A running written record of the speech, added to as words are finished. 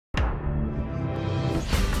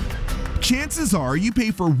Chances are you pay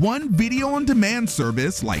for one video-on-demand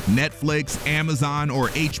service like Netflix, Amazon, or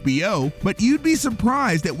HBO, but you'd be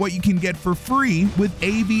surprised at what you can get for free with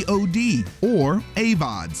AVOD or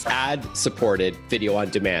AVODs. Ad-supported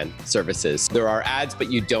video-on-demand services. There are ads, but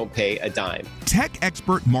you don't pay a dime. Tech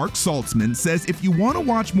expert Marc Saltzman says if you want to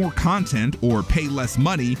watch more content or pay less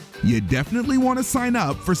money, you definitely want to sign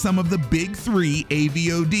up for some of the big three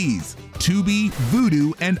AVODs: Tubi,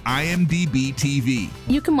 Vudu, and iMDb TV.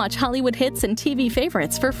 You can watch Hollywood hits and TV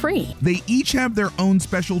favorites for free. They each have their own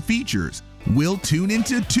special features. We'll tune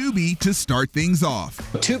into Tubi to start things off.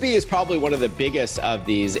 Tubi is probably one of the biggest of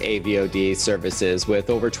these AVOD services, with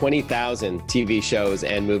over 20,000 TV shows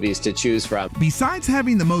and movies to choose from. Besides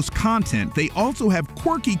having the most content, they also have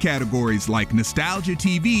quirky categories like Nostalgia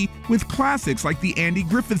TV with classics like The Andy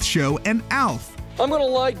Griffith Show and Alf. I'm gonna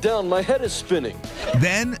lie down, my head is spinning.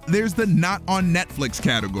 Then there's the Not on Netflix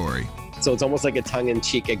category. So it's almost like a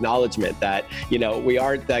tongue-in-cheek acknowledgement that, you know, we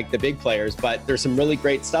aren't like the big players, but there's some really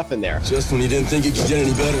great stuff in there. Just when you didn't think it could get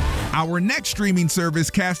any better. Our next streaming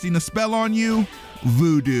service casting a spell on you,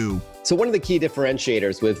 Vudu. So one of the key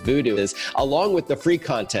differentiators with Vudu is, along with the free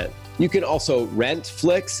content, you can also rent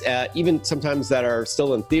flicks, even sometimes that are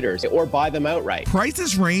still in theaters, or buy them outright.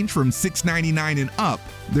 Prices range from $6.99 and up.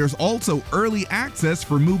 There's also early access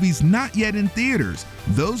for movies not yet in theaters.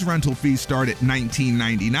 Those rental fees start at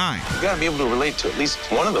 $19.99. You gotta be able to relate to at least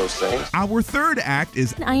one of those things. Our third act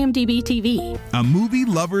is iMDb TV, a movie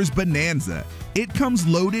lover's bonanza. It comes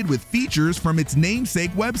loaded with features from its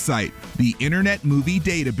namesake website, the Internet Movie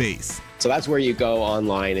Database. So that's where you go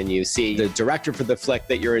online and you see the director for the flick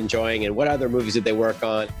that you're enjoying and what other movies did they work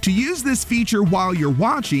on. To use this feature while you're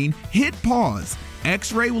watching, hit pause.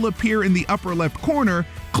 X-ray will appear in the upper left corner.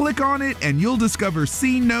 Click on it and you'll discover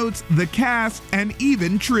scene notes, the cast, and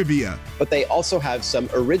even trivia. But they also have some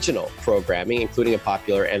original programming, including a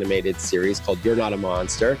popular animated series called You're Not a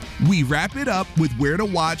Monster. We wrap it up with where to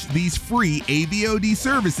watch these free AVOD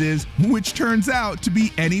services, which turns out to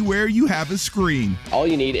be anywhere you have a screen. All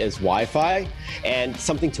you need is Wi-Fi and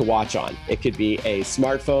something to watch on. It could be a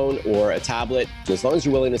smartphone or a tablet. As long as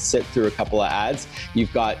you're willing to sit through a couple of ads,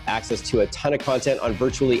 you've got access to a ton of content on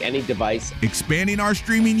virtually any device. Expanding our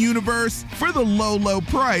streaming universe for the low, low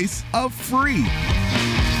price of free.